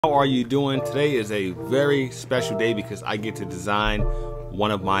How are you doing? Today is a very special day because I get to design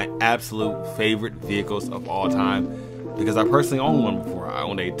one of my absolute favorite vehicles of all time, because I personally owned one before. I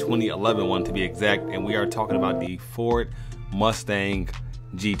owned a 2011 one to be exact, and we are talking about the Ford Mustang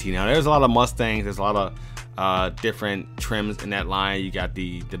GT. Now there's a lot of Mustangs, there's a lot of different trims in that line. You got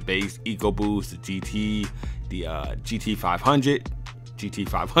the base EcoBoost, the GT, the GT 500, GT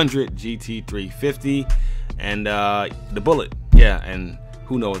 350, and the Bullet. Yeah, and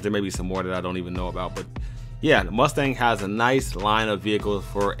who knows, there may be some more that I don't even know about, but yeah, the Mustang has a nice line of vehicles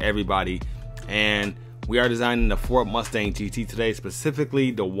for everybody, and we are designing the Ford Mustang GT today,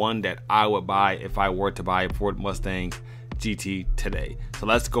 specifically the one that I would buy if I were to buy a Ford Mustang GT today. So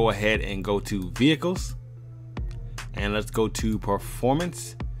let's go ahead and go to vehicles, and let's go to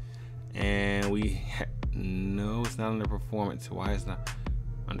performance, and no, it's not under performance. Why is it not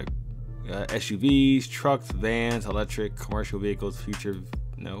under SUVs, trucks, vans, electric, commercial vehicles, future?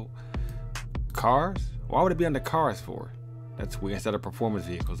 No. Cars? Why would it be under cars for? That's weird. Instead of performance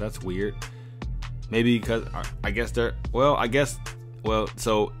vehicles, that's weird. Maybe because I guess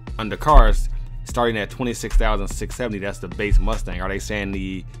so under cars, starting at 26,670, that's the base Mustang. Are they saying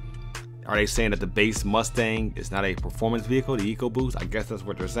that the base Mustang is not a performance vehicle, the EcoBoost? I guess that's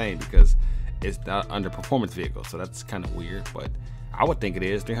what they're saying, because it's not under performance vehicle. So that's kind of weird, but I would think it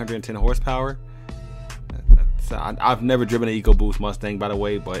is. 310 horsepower. I've never driven an EcoBoost Mustang, by the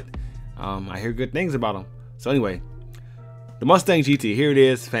way, but I hear good things about them. So anyway, the Mustang GT, here it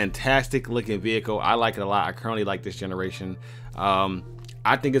is. Fantastic looking vehicle. I like it a lot. I currently like this generation. I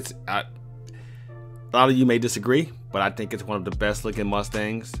think it's a lot of you may disagree, but I think it's one of the best looking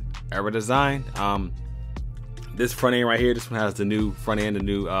Mustangs ever designed. This front end right here, this one has the new front end, the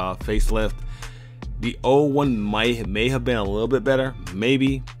new facelift. The old one may have been a little bit better,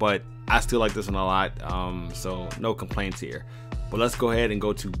 maybe, but I still like this one a lot, so no complaints here. But let's go ahead and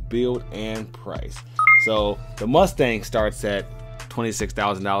go to build and price. So the Mustang starts at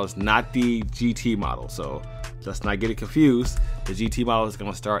 $26,000, not the GT model, so let's not get it confused. The GT model is going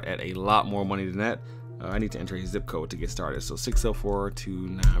to start at a lot more money than that. I need to enter a zip code to get started, so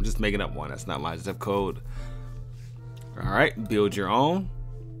 60429. I'm just making up one, that's not my zip code. All right, build your own.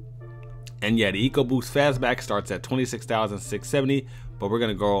 And yeah, the EcoBoost Fastback starts at $26,670, but we're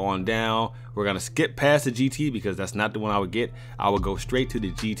gonna go on down. We're gonna skip past the GT because that's not the one I would get. I would go straight to the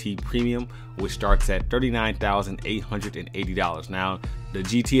GT Premium, which starts at $39,880. Now, the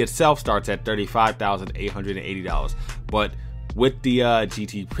GT itself starts at $35,880, but with the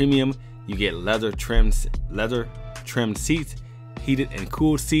GT Premium, you get leather trimmed seats, heated and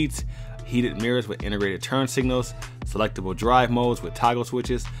cooled seats, heated mirrors with integrated turn signals, selectable drive modes with toggle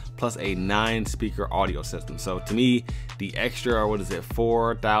switches, plus a 9-speaker audio system. So to me, the extra, what is it,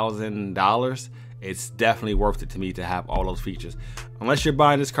 $4,000, it's definitely worth it to me to have all those features. Unless you're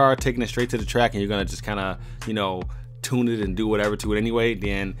buying this car, taking it straight to the track, and you're gonna just kind of, you know, tune it and do whatever to it anyway,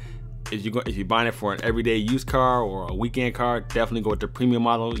 then if you're buying it for an everyday use car or a weekend car, definitely go with the premium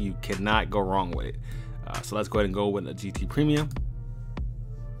model. You cannot go wrong with it. So let's go ahead and go with the GT Premium.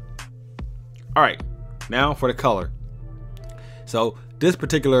 All right, now for the color. So this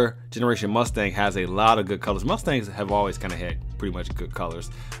particular generation Mustang has a lot of good colors. Mustangs have always kind of had pretty much good colors,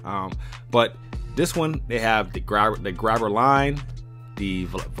 but this one, they have the grabber line, the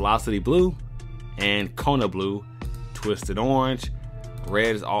velocity blue, and Kona blue, twisted orange.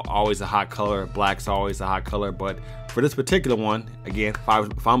 Red is always a hot color, black's always a hot color, but for this particular one, again,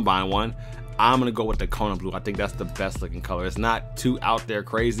 if I'm buying one, I'm gonna go with the Kona blue. I think that's the best looking color. It's not too out there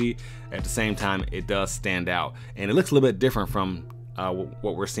crazy. At the same time, it does stand out, and it looks a little bit different from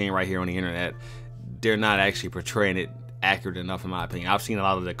what we're seeing right here on the internet. They're not actually portraying it accurate enough, in my opinion. I've seen a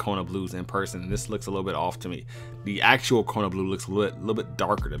lot of the Kona blues in person, and this looks a little bit off to me. The actual Kona blue looks a little bit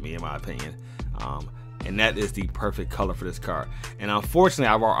darker to me, in my opinion, and that is the perfect color for this car. And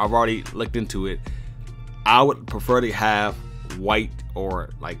unfortunately, I've already looked into it. I would prefer to have white or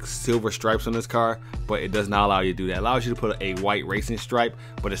like silver stripes on this car, but it does not allow you to do that. It allows you to put a white racing stripe,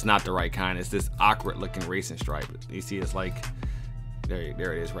 but it's not the right kind. It's this awkward looking racing stripe. You see, it's like there it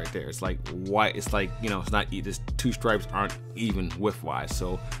is right there. It's like white. It's like, you know, it's not, this two stripes aren't even width wise,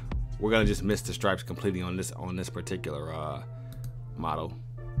 so we're gonna just miss the stripes completely on this particular model.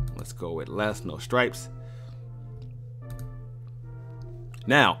 Let's go with less, no stripes.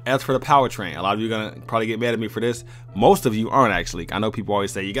 Now, as for the powertrain, a lot of you are gonna probably get mad at me for this. Most of you aren't, actually. I know people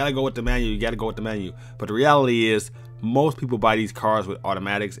always say you gotta go with the manual, you gotta go with the manual. But the reality is, most people buy these cars with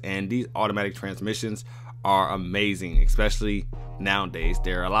automatics, and these automatic transmissions are amazing, especially nowadays.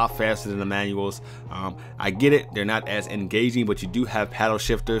 They're a lot faster than the manuals. I get it, they're not as engaging, but you do have paddle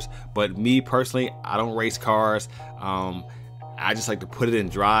shifters. But me personally, I don't race cars. I just like to put it in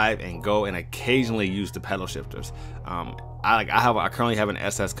drive and go, and occasionally use the pedal shifters. I currently have an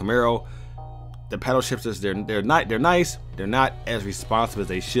SS Camaro. The pedal shifters, they're nice. They're not as responsive as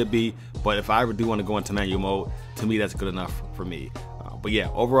they should be, but if I ever do want to go into manual mode, to me that's good enough for me. But yeah,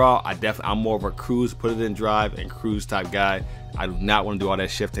 overall, I'm more of a cruise, put it in drive and cruise type guy. I do not want to do all that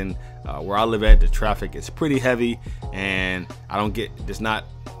shifting. Where I live at, the traffic is pretty heavy, and there's not,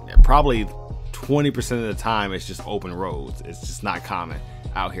 probably 20% of the time it's just open roads. It's just not common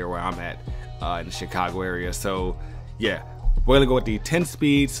out here where I'm at in the Chicago area. So yeah, we're gonna go with the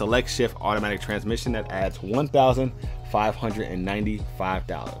 10-speed select shift automatic transmission that adds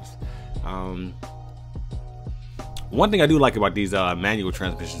 $1,595. One thing I do like about these manual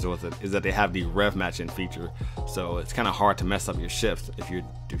transmissions is that they have the rev matching feature. So it's kind of hard to mess up your shifts if you're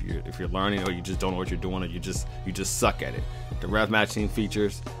learning, or you just don't know what you're doing, or you just suck at it. The rev matching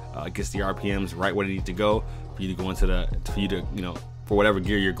features gets the RPMs right where they need to go for you to go into for whatever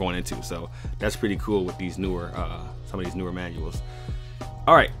gear you're going into. So that's pretty cool with these newer some of these newer manuals.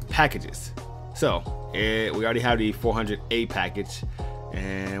 All right, packages. So we already have the 400A package,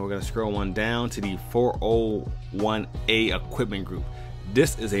 and we're gonna scroll one down to the 401A equipment group.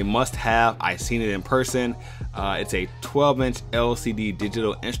 This is a must-have. I've seen it in person. It's a 12-inch LCD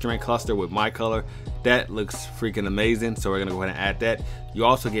digital instrument cluster with my color. That looks freaking amazing, so we're gonna go ahead and add that. You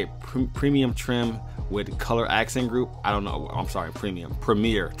also get premium trim with color accent group. I don't know, I'm sorry, premier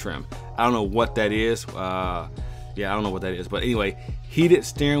trim. I don't know what that is. Yeah, I don't know what that is, but anyway, heated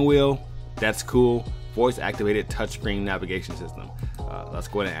steering wheel, that's cool. Voice activated touchscreen navigation system. Let's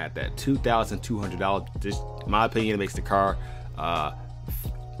go ahead and add that. $2,200. This, in my opinion, it makes the car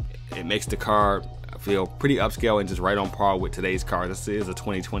feel pretty upscale and just right on par with today's car. This is a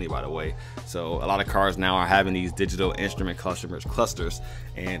 2020, by the way. So a lot of cars now are having these digital instrument clusters,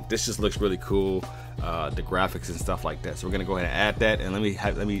 and this just looks really cool. The graphics and stuff like that. So we're gonna go ahead and add that, and let me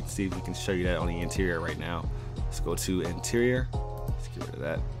see if we can show you that on the interior right now. Let's go to interior. Let's get rid of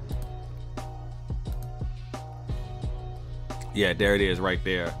that. Yeah, there it is right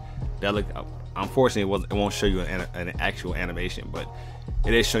there. That look. Unfortunately, it won't show you an actual animation, but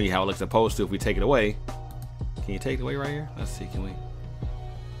it is showing you how it looks supposed to. If we take it away, can you take it away right here? Let's see, can we?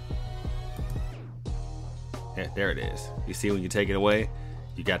 Yeah, there it is. You see when you take it away,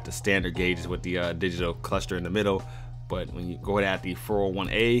 you got the standard gauges with the digital cluster in the middle, but when you go ahead at the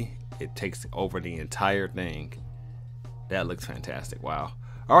 401A, it takes over the entire thing. That looks fantastic. Wow.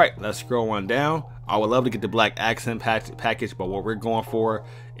 All right, let's scroll on down. I would love to get the black accent package, but what we're going for,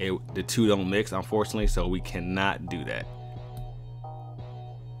 the two don't mix, unfortunately, so we cannot do that.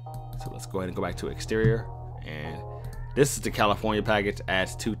 So let's go ahead and go back to exterior, and this is the California package,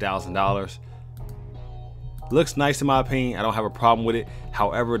 adds $2,000. Looks nice in my opinion. I don't have a problem with it.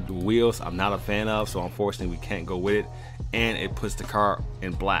 However, the wheels I'm not a fan of, so unfortunately we can't go with it. And it puts the car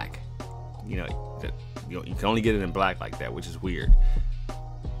in black. You can only get it in black like that, which is weird.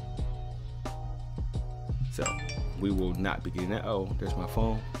 So we will not be getting that. Oh, there's my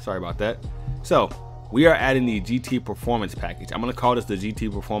phone. Sorry about that. So we are adding the GT Performance package. I'm gonna call this the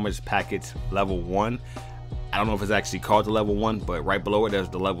GT Performance package level 1. I don't know if it's actually called the level 1, but right below it there's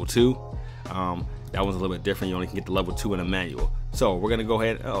the level 2. That one's a little bit different. You only can get the level 2 in a manual. So we're gonna go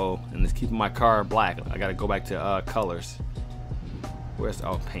ahead. And it's keeping my car black. I gotta go back to colors. Where's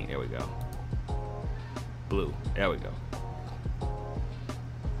paint? There we go. Blue. There we go.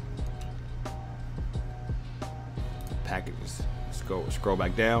 Packages. Let's go scroll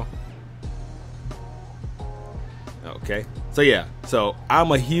back down. Okay, so yeah, so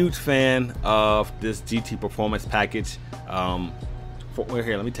I'm a huge fan of this GT Performance package.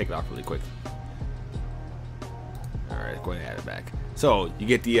 Here, let me take it off really quick. All right, go ahead and add it back. So you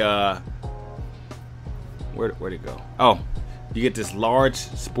get the where'd it go? Oh, you get this large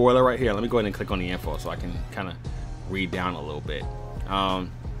spoiler right here. Let me go ahead and click on the info so I can kind of read down a little bit.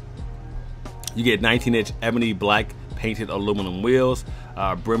 You get 19-inch ebony black painted aluminum wheels,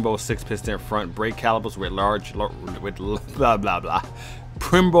 Brembo 6-piston front brake calipers with Brembo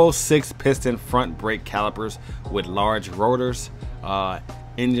 6-piston front brake calipers with large rotors,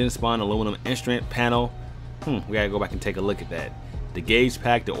 engine spun aluminum instrument panel. We gotta go back and take a look at that. The gauge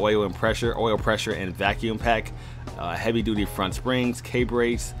pack, the oil pressure and vacuum pack, heavy duty front springs,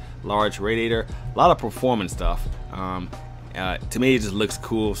 K-brakes, large radiator, a lot of performance stuff. To me it just looks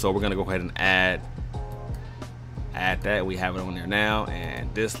cool, so we're gonna go ahead and add that. We have it on there now,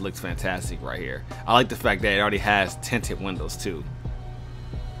 and this looks fantastic right here. I like the fact that it already has tinted windows too.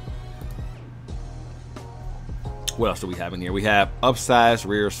 What else do we have in here? We have upsized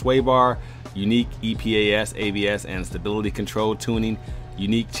rear sway bar, unique EPAS, ABS, and stability control tuning,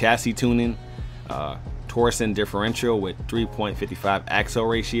 unique chassis tuning, torsion differential with 3.55 axle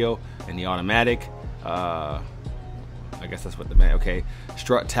ratio in the automatic. I guess that's what the man. Okay,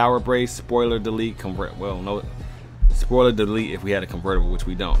 strut tower brace, spoiler delete, convert. Well, no, spoiler delete if we had a convertible, which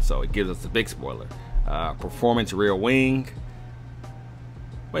we don't. So it gives us a big spoiler. Performance rear wing.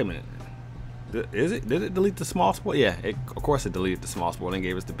 Wait a minute. Did it delete the small spoiler? Yeah, of course it deleted the small spoiler and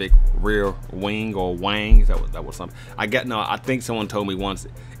gave us the big rear wing or wang. That was something. I think someone told me once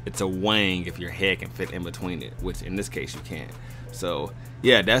it's a wang if your head can fit in between it, which in this case you can. So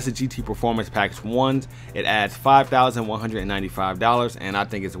yeah, that's the GT Performance Package 1. It adds $5,195, and I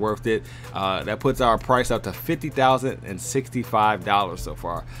think it's worth it. That puts our price up to $50,065 so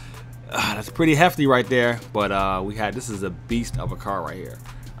far. That's pretty hefty right there, but this is a beast of a car right here.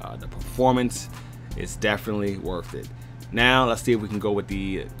 The performance is definitely worth it. Now let's see if we can go with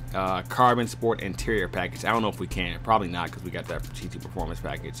the Carbon Sport Interior Package. I don't know if we can. Probably not, because we got that GT Performance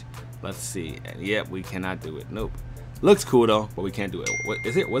Package. Let's see. Yep, we cannot do it. Nope. Looks cool though, but we can't do it.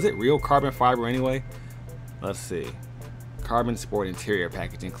 Was it real carbon fiber anyway? Let's see. Carbon Sport Interior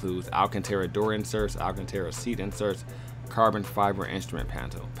Package includes Alcantara door inserts, Alcantara seat inserts, carbon fiber instrument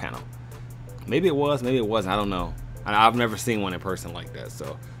panel. Maybe it was, maybe it wasn't. I don't know. I've never seen one in person like that,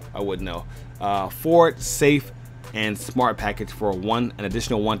 so I wouldn't know. Ford Safe and Smart Package for an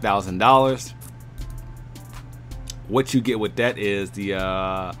additional $1,000. What you get with that is you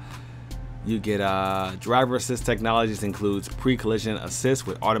get driver assist technologies, includes pre-collision assist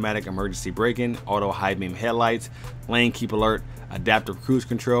with automatic emergency braking, auto high beam headlights, lane keep alert, adaptive cruise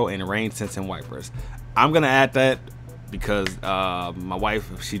control, and rain sensing wipers. I'm gonna add that because my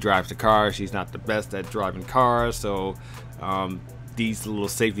wife, she drives the car. She's not the best at driving cars, so these little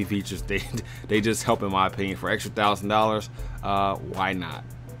safety features, they just help, in my opinion, for extra $1,000. Why not?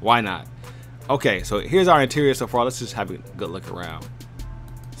 Why not? Okay, so here's our interior so far. Let's just have a good look around.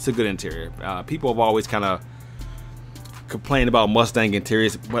 It's a good interior. People have always kind of complained about Mustang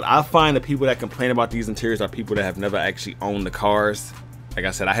interiors, but I find the people that complain about these interiors are people that have never actually owned the cars. Like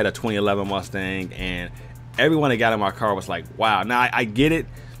I said, I had a 2011 Mustang, and everyone that got in my car was like, wow. Now I get it,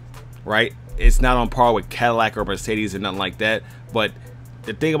 right? It's not on par with Cadillac or Mercedes or nothing like that, but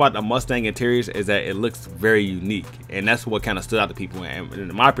the thing about the Mustang interiors is that it looks very unique, and that's what kind of stood out to people. And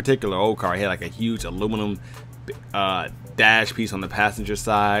in my particular old car, it had like a huge aluminum dash piece on the passenger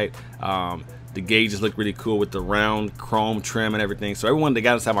side. The gauges look really cool with the round chrome trim and everything. So everyone that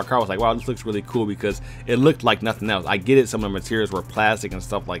got inside my car was like, wow, this looks really cool, because it looked like nothing else. I get it, some of the materials were plastic and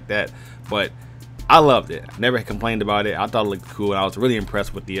stuff like that, but I loved it. I never complained about it. I thought it looked cool, and I was really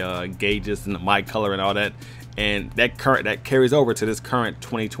impressed with the gauges and my color and all that. And that carries over to this current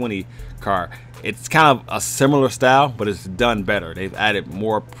 2020 car. It's kind of a similar style, but it's done better. They've added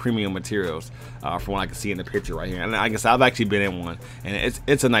more premium materials from what I can see in the picture right here. And I guess I've actually been in one, and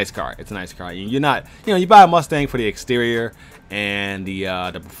it's a nice car. It's a nice car. You're not, you buy a Mustang for the exterior and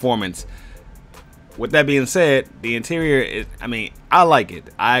the performance. With that being said, the interior, I like it.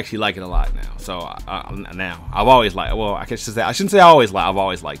 I actually like it a lot now. So now I've always liked. Well, I shouldn't say I always like. I've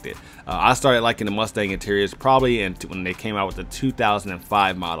always liked it. I started liking the Mustang interiors probably when they came out with the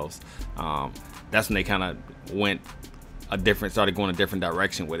 2005 models. That's when they kind of started going a different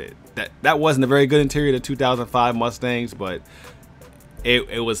direction with it. That wasn't a very good interior, the 2005 Mustangs, but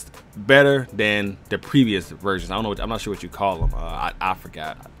it was better than the previous versions. I'm not sure what you call them. I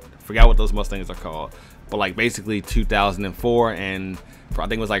forgot what those Mustangs are called, but like basically 2004, and I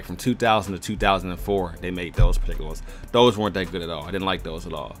think it was like from 2000 to 2004 they made those particular ones. Those weren't that good at all. I didn't like those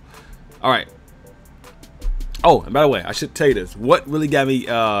at all. All right. Oh, and by the way, I should tell you this. What really got me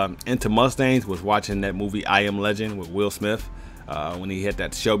into Mustangs was watching that movie I Am Legend with Will Smith. When he hit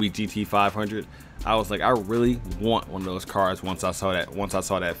that Shelby GT 500, I was like, I really want one of those cars once I saw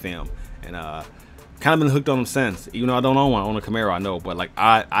that film, and kind of been hooked on them since. Even though I don't own one, I own a Camaro, I know, but like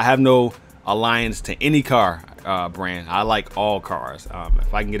I have no alliance to any car brand. I like all cars.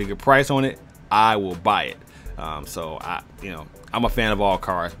 If I can get a good price on it, I will buy it. So I'm a fan of all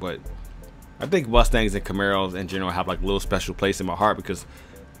cars, but I think Mustangs and Camaros in general have like a little special place in my heart, because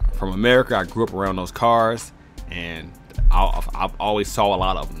from America, I grew up around those cars, and I've always saw a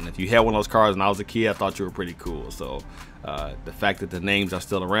lot of them. And if you had one of those cars when I was a kid, I thought you were pretty cool. So the fact that the names are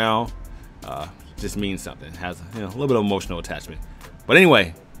still around just means something. It has a little bit of emotional attachment. But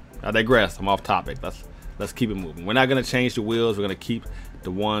anyway, I digress. I'm off topic. Let's keep it moving. We're not gonna change the wheels. We're gonna keep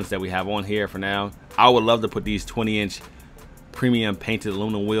the ones that we have on here for now. I would love to put these 20-inch premium painted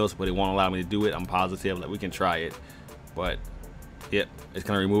aluminum wheels, but it won't allow me to do it. I'm positive that we can try it, but yep, it's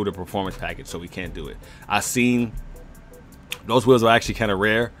gonna remove the performance package, so we can't do it. I've seen those wheels are actually kind of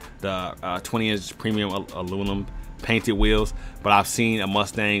rare. The 20-inch premium aluminum painted wheels, but I've seen a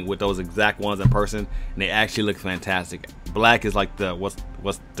Mustang with those exact ones in person, and they actually look fantastic. Black is like the what's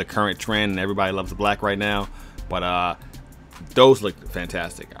the current trend, and everybody loves black right now. But those look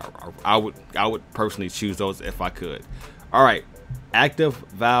fantastic. I would personally choose those if I could. All right, active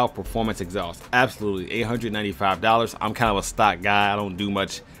valve performance exhaust, absolutely $895. I'm kind of a stock guy. I don't do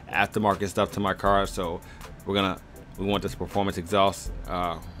much aftermarket stuff to my cars, so we want this performance exhaust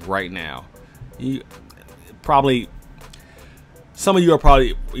right now. Some of you are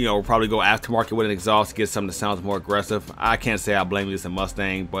probably go aftermarket with an exhaust to get something that sounds more aggressive. I can't say I blame you, it's a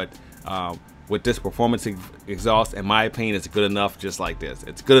Mustang, but with this performance exhaust, in my opinion, it's good enough. Just like this,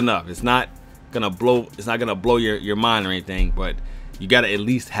 it's good enough. It's not gonna blow your mind or anything, but you gotta at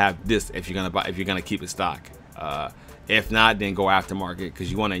least have this if you're gonna keep it stock. If not, then go aftermarket,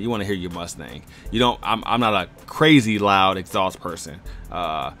 because you wanna hear your Mustang. I'm not a crazy loud exhaust person,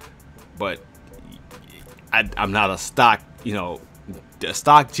 but I'm not a stock, a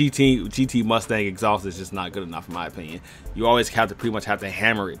stock GT Mustang exhaust is just not good enough in my opinion. You always pretty much have to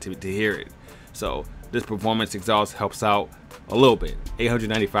hammer it to hear it. So this performance exhaust helps out a little bit.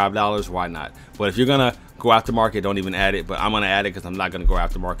 $895, why not? But if you're gonna go aftermarket, don't even add it. But I'm gonna add it because I'm not gonna go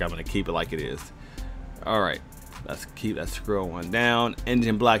aftermarket. I'm gonna keep it like it is. All right, let's scroll one down.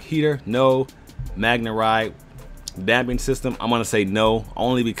 Engine block heater, no. Magna Ride damping system, I'm gonna say no,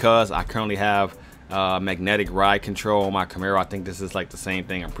 only because I currently have magnetic ride control on my Camaro. I think this is like the same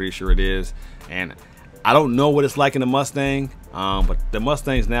thing. I'm pretty sure it is, and I don't know what it's like in the Mustang, but the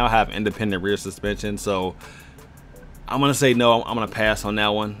Mustangs now have independent rear suspension, so I'm gonna say no. I'm gonna pass on that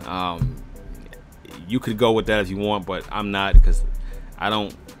one. You could go with that if you want, but I'm not, because I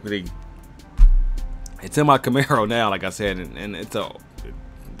don't really. It's in my Camaro now, like I said, and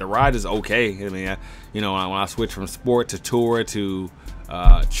the ride is okay. I mean, when I switch from sport to tour to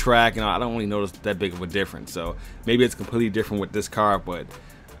track, I don't really notice that big of a difference. So maybe it's completely different with this car, but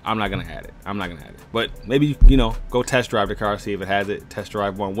I'm not gonna add it. But maybe go test drive the car, see if it has it. Test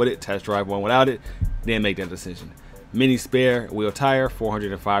drive one with it, test drive one without it, then make that decision. Mini spare wheel tire,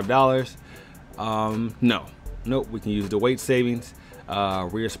 $405. Nope. We can use the weight savings.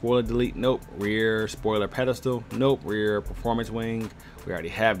 Rear spoiler delete, nope. Rear spoiler pedestal, nope. Rear performance wing, we already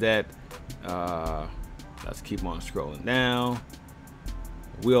have that. Let's keep on scrolling down.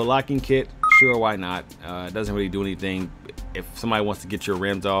 Wheel locking kit, sure, why not? It doesn't really do anything. If somebody wants to get your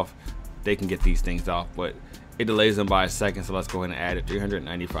rims off, they can get these things off, but it delays them by a second, so let's go ahead and add it.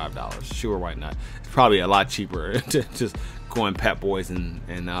 $395, sure, why not? It's probably a lot cheaper to just go in Pep Boys and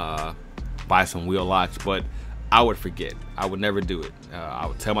buy some wheel locks, but I would forget. I would never do it. I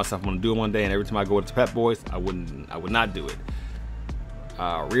would tell myself I'm gonna do it one day, and every time I go to Pep Boys, I would not do it.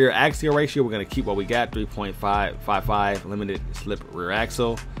 Rear axial ratio, we're gonna keep what we got, 3.55 limited slip rear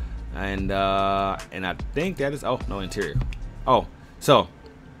axle, and I think that is, oh no, interior. Oh, so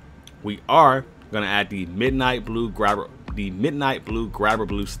we are gonna add the midnight blue grabber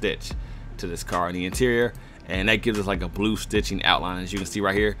blue stitch to this car in the interior, and that gives us like a blue stitching outline, as you can see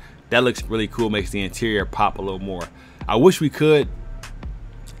right here. That looks really cool, makes the interior pop a little more. I wish we could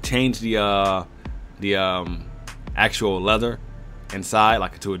change the actual leather inside,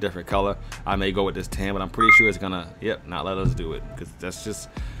 like, to a different color. I may go with this tan, but I'm pretty sure it's gonna, not let us do it, because that's just,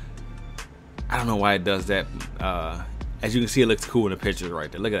 I don't know why it does that. As you can see, it looks cool in the pictures right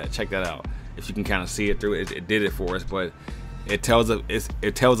there. Look at that, check that out. If you can kind of see it through it, it did it for us, but it tells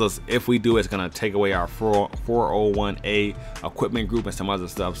us if we do, it's gonna take away our 401A equipment group and some other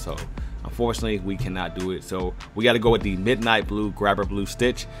stuff. So unfortunately, we cannot do it. So we got to go with the midnight blue grabber blue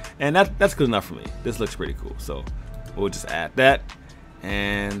stitch, and that's good enough for me. This looks pretty cool, so we'll just add that.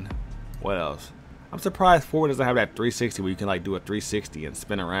 And what else? I'm surprised Ford doesn't have that 360 where you can like do a 360 and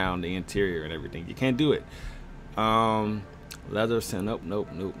spin around the interior and everything. You can't do it. Leather, nope.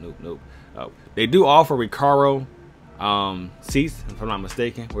 Oh, they do offer Recaro seats, if I'm not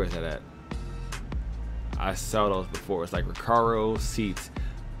mistaken. Where is that at? I saw those before. It's like Recaro seats.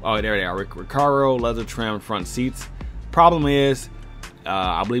 Oh, there they are. Recaro leather trim front seats. Problem is,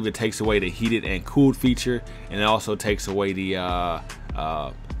 I believe it takes away the heated and cooled feature, and it also takes away the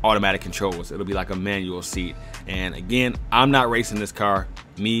automatic controls. It'll be like a manual seat. And again, I'm not racing this car.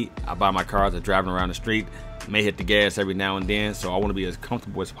 I buy my cars, I'm driving around the street, may hit the gas every now and then, so I want to be as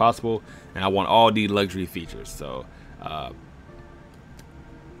comfortable as possible, and I want all the luxury features. So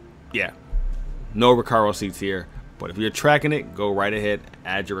yeah, no Recaro seats here, but if you're tracking it, go right ahead,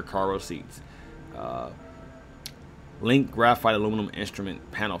 add your Recaro seats. Link graphite aluminum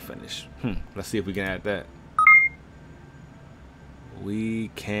instrument panel finish. Let's see if we can add that. We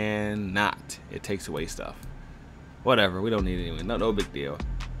cannot. It takes away stuff. Whatever, we don't need it anyway. No big deal.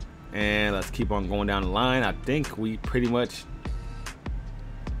 And let's keep on going down the line. I think we pretty much,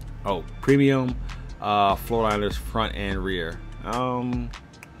 oh, premium floor liners front and rear.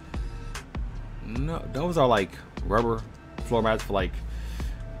 No, those are like rubber floor mats for like,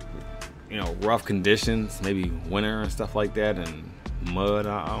 you know, rough conditions, maybe winter and stuff like that, and mud.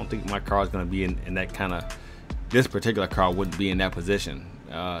 I don't think my car is going to be in that kind of, this particular car wouldn't be in that position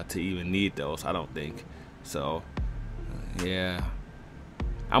to even need those, I don't think. So yeah,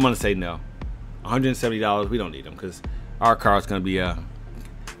 I'm gonna say no. $170, we don't need them, because our car is gonna be a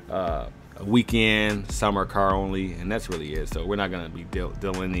weekend summer car only, and that's really it. So we're not gonna be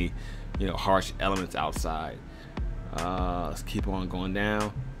dealing any, you know, harsh elements outside. Let's keep on going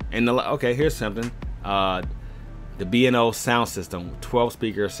down. And okay, here's something. The B&O sound system, 12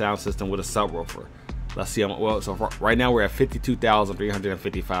 speaker sound system with a subwoofer. Let's see. Well, so right now we're at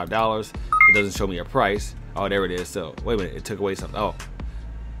 $52,355. It doesn't show me a price. Oh, there it is. So wait a minute, it took away something. Oh,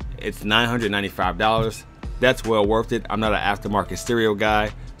 it's $995. That's well worth it. I'm not an aftermarket stereo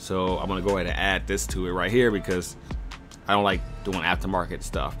guy, so I'm gonna go ahead and add this to it right here, because I don't like doing aftermarket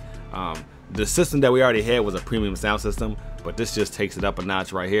stuff. The system that we already had was a premium sound system, but this just takes it up a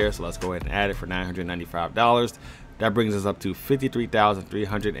notch right here. So let's go ahead and add it for $995. That brings us up to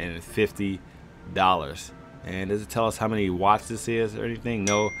 $53,350. And does it tell us how many watts this is or anything?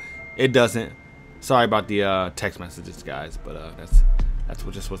 No, it doesn't. Sorry about the text messages, guys, but that's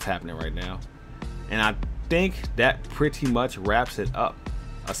just what's happening right now. And I think that pretty much wraps it up.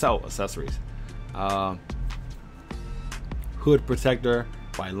 So accessories, hood protector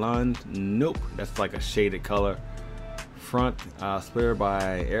by Lund. Nope, that's like a shaded color. Front splitter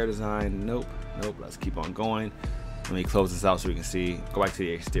by Air Design. Nope. Let's keep on going. Let me close this out so we can see. Go back to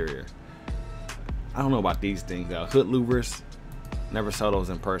the exterior. I don't know about these things though. Hood louvers, never saw those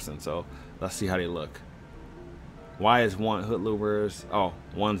in person, so let's see how they look. Why is one hood louvers? Oh,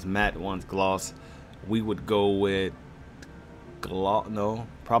 one's matte, one's gloss. We would go with gloss. No,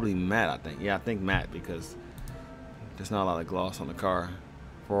 probably matte, I think. Yeah, I think matte, because there's not a lot of gloss on the car.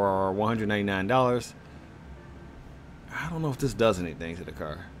 For $199, I don't know if this does anything to the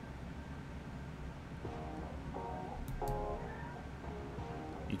car.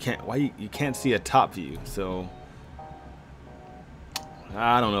 You can't, you can't see a top view, so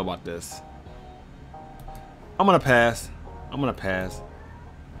I don't know about this. I'm gonna pass.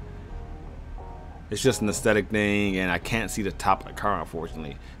 It's just an aesthetic thing, and I can't see the top of the car,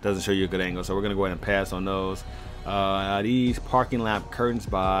 unfortunately. It doesn't show you a good angle, so we're gonna go ahead and pass on those. These parking lamp curtains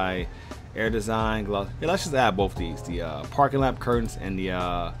by Air Design gloss. Yeah, let's just add both these, the parking lamp curtains and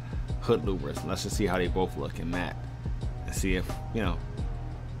the hood louvers. Let's just see how they both look in matte, and see if, you know,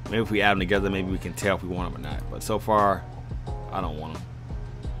 maybe if we add them together, maybe we can tell if we want them or not. But so far, I don't want them.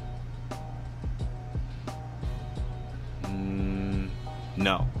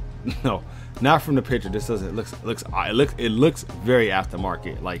 No, no, not from the picture. This doesn't. It looks very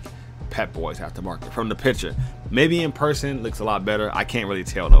aftermarket, like Pep Boys aftermarket from the picture. Maybe in person it looks a lot better. I can't really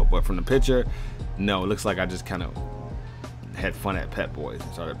tell though, but from the picture, no, it looks like I just kind of had fun at Pep Boys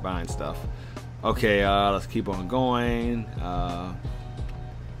and started buying stuff. Okay, let's keep on going.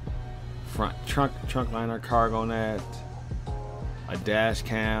 Front trunk liner, cargo net, a dash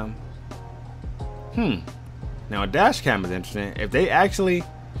cam. Now a dash cam is interesting. If they actually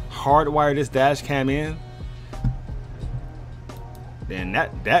hardwire this dash cam in, then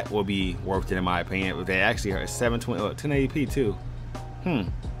that will be worth it in my opinion. If they actually are 720 1080p too.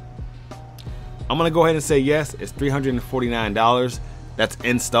 I'm gonna go ahead and say yes. It's $349. That's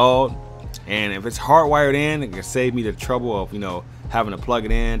installed, and if it's hardwired in, it can save me the trouble of, you know, having to plug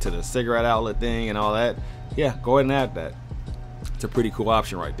it in to the cigarette outlet thing and all that. Yeah, go ahead and add that. It's a pretty cool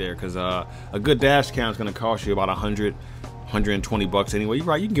option right there, because a good dash cam is going to cost you about $120 anyway. You're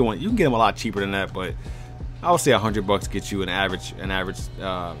right, you can get one. You can get them a lot cheaper than that, but I would say $100 gets you an average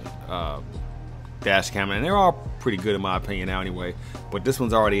dash cam, and they're all pretty good in my opinion now anyway. But this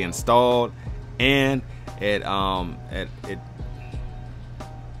one's already installed, and and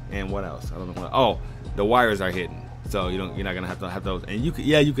what else? I don't know. Oh, the wires are hidden. So you're not gonna have to have those, and you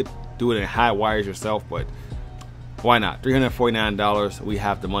could do it in high wires yourself, but why not? $349. We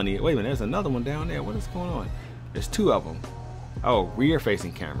have the money. Wait a minute, there's another one down there. What is going on? There's two of them. Oh,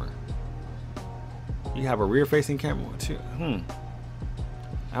 rear-facing camera. You have a rear-facing camera too? I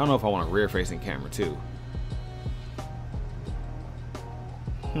don't know if I want a rear-facing camera too.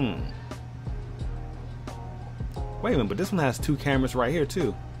 Wait a minute, but this one has two cameras right here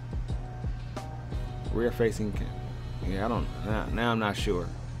too. Rear-facing camera. Yeah, I don't. Now I'm not sure.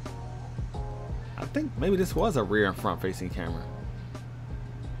 I think maybe this was a rear and front facing camera.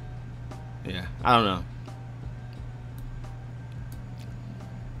 Yeah, I don't know.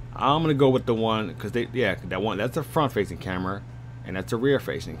 I'm gonna go with the one because that's a front facing camera and that's a rear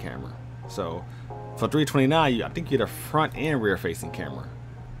facing camera. So for 329, I think you get a front and rear facing camera.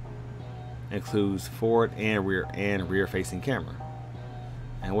 Includes forward and rear facing camera.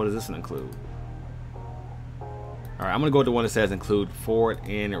 And what does this one include? Alright, I'm gonna go with the one that says include forward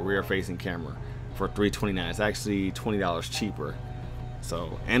and rear facing camera for $329. It's actually $20 cheaper.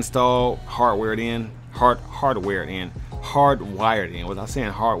 So install, hardwired in. Was I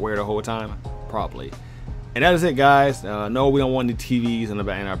saying hardware the whole time? Probably. And that is it, guys. No, we don't want any TVs in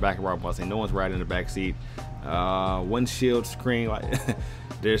our back of our Mustang. No one's riding in the back seat. Windshield screen.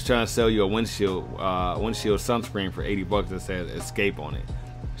 They're just trying to sell you a windshield sunscreen for $80 that says Escape on it.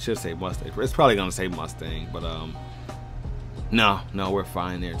 Should say Mustang. It's probably gonna say Mustang, but no, we're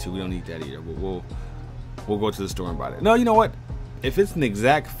fine there too. We don't need that either. We'll go to the store and buy it. No, you know what? If it's an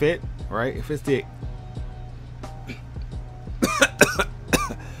exact fit, right? If it's the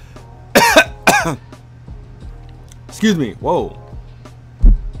excuse me, whoa.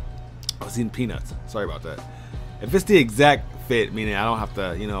 I was eating peanuts. Sorry about that. If it's the exact fit, meaning I don't have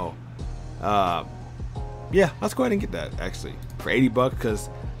to, yeah, let's go ahead and get that actually for $80 because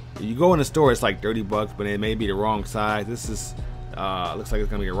you go in the store, it's like $30, but it may be the wrong size. This is looks like it's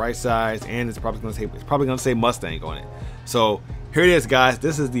gonna be the right size, and it's probably gonna say Mustang on it. So here it is, guys.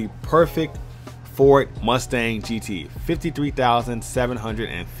 This is the perfect Ford Mustang GT,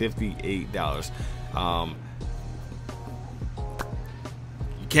 $53,758.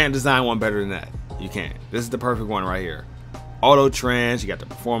 You can't design one better than that. You can't. This is the perfect one right here. Auto trans. You got the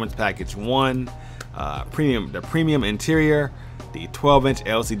performance package 1, the premium interior, the 12-inch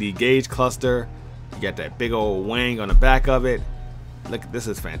LCD gauge cluster. You got that big old wing on the back of it. Look, this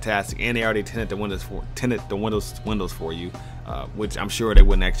is fantastic, and they already tinted the windows for you, which I'm sure they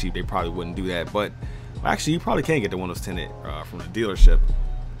wouldn't actually. They probably wouldn't do that, but actually, you probably can get the windows tinted from the dealership.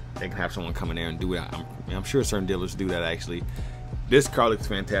 They can have someone come in there and do it. I'm sure certain dealers do that actually. This car looks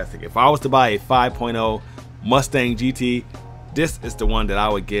fantastic. If I was to buy a 5.0 Mustang GT, this is the one that I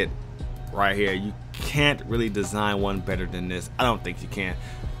would get right here. You can't really design one better than this. I don't think you can.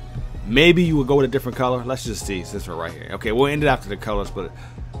 Maybe you would go with a different color. Let's just see. This one right here. Okay, we'll end it after the colors, but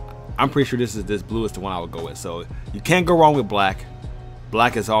I'm pretty sure this blue is the one I would go with. So you can't go wrong with black.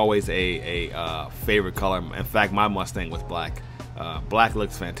 Black is always a favorite color. In fact, my Mustang was black. Black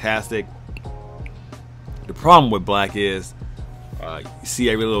looks fantastic. The problem with black is you see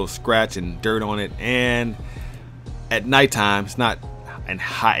every little scratch and dirt on it, and at nighttime it's not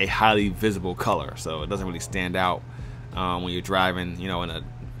a highly visible color, so it doesn't really stand out when you're driving, in a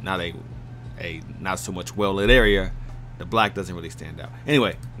not so much well lit area. The black doesn't really stand out.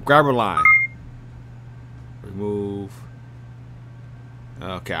 Anyway, grabber line, remove.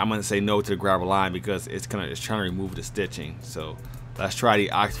 Okay, I'm gonna say no to the grabber line because it's trying to remove the stitching. So let's try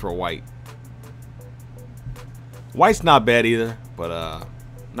the Oxford white. White's not bad either, but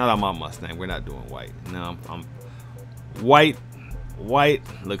not on my Mustang. We're not doing white. No, I'm white. White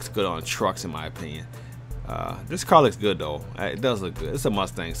looks good on trucks, in my opinion. This car looks good though. It does look good. It's a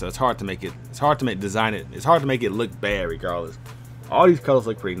Mustang, so it's hard to make it. It's hard to design it. It's hard to make it look bad, regardless. All these colors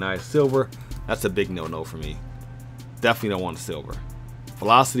look pretty nice. Silver, that's a big no-no for me. Definitely don't want silver.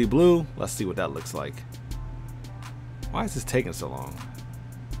 Velocity blue. Let's see what that looks like. Why is this taking so long?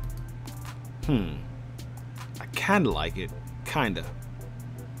 I kind of like it. Kinda.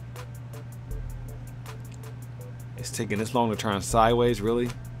 It's taking this long to turn sideways, really?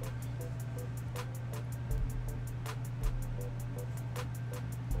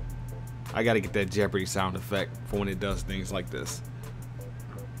 I gotta get that Jeopardy sound effect for when it does things like this.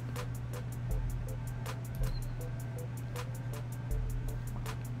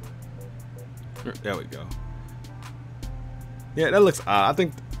 There we go. Yeah, that looks odd.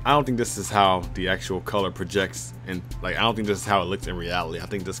 I don't think this is how the actual color projects, and I don't think this is how it looks in reality. I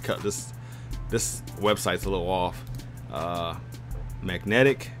think this website's a little off.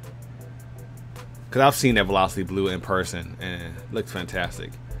 Magnetic, because I've seen that Velocity blue in person and it looks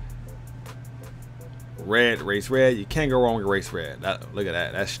fantastic. Red, race red. You can't go wrong with race red. Look at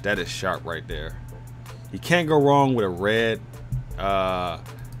that. That is sharp right there. You can't go wrong with a red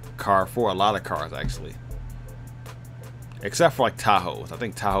car for a lot of cars actually, except for like Tahoes. I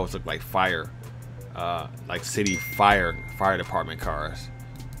think Tahoes look like fire, like city fire department cars.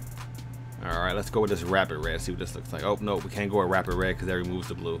 All right, let's go with this rapid red. See what this looks like. Oh no, we can't go with rapid red because that removes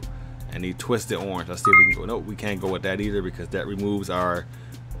the blue. And the twisted orange. Let's see if we can go. No, we can't go with that either because that removes our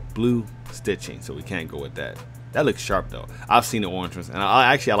blue stitching, so we can't go with that. That looks sharp though. I've seen the orange ones, and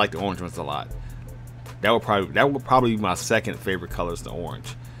I like the orange ones a lot. That would probably be my second favorite color, is the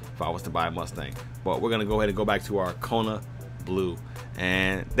orange, if I was to buy a Mustang. But we're gonna go ahead and go back to our Kona blue.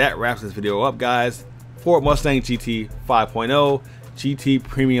 And that wraps this video up, guys. Ford Mustang GT 5.0 GT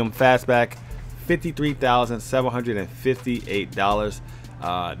Premium Fastback,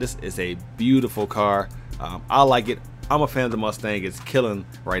 $53,758. This is a beautiful car. I like it. I'm a fan of the Mustang. It's killing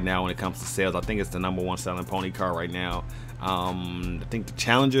right now when it comes to sales. I think it's the #1 selling pony car right now. I think the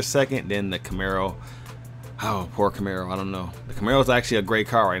Challenger's second, then the Camaro. Oh, poor Camaro. I don't know. The Camaro's actually a great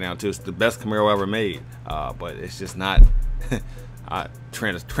car right now too. It's the best Camaro ever made, but it's just not. The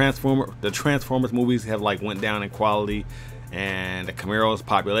Transformers movies have like went down in quality, and the Camaro's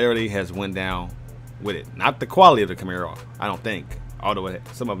popularity has went down with it. Not the quality of the Camaro, I don't think. Although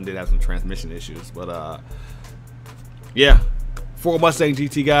some of them did have some transmission issues, but yeah, Ford Mustang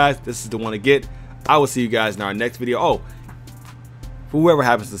GT, guys. This is the one to get. I will see you guys in our next video. Oh, for whoever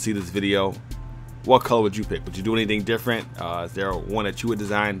happens to see this video, what color would you pick? Would you do anything different? Is there one that you would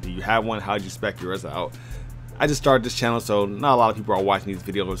design? Do you have one? How did you spec yours out? I just started this channel, so not a lot of people are watching these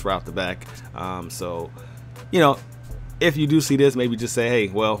videos right off the back. So, you know, if you do see this, maybe just say, hey,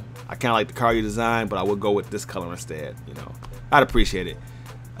 well, I kind of like the car you designed, but I would go with this color instead. You know, I'd appreciate it.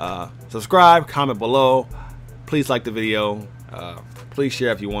 Subscribe, comment below. Please like the video. Please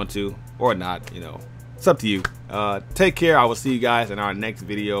share if you want to, or not. You know, it's up to you. Take care. I will see you guys in our next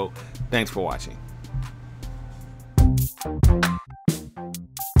video. Thanks for watching.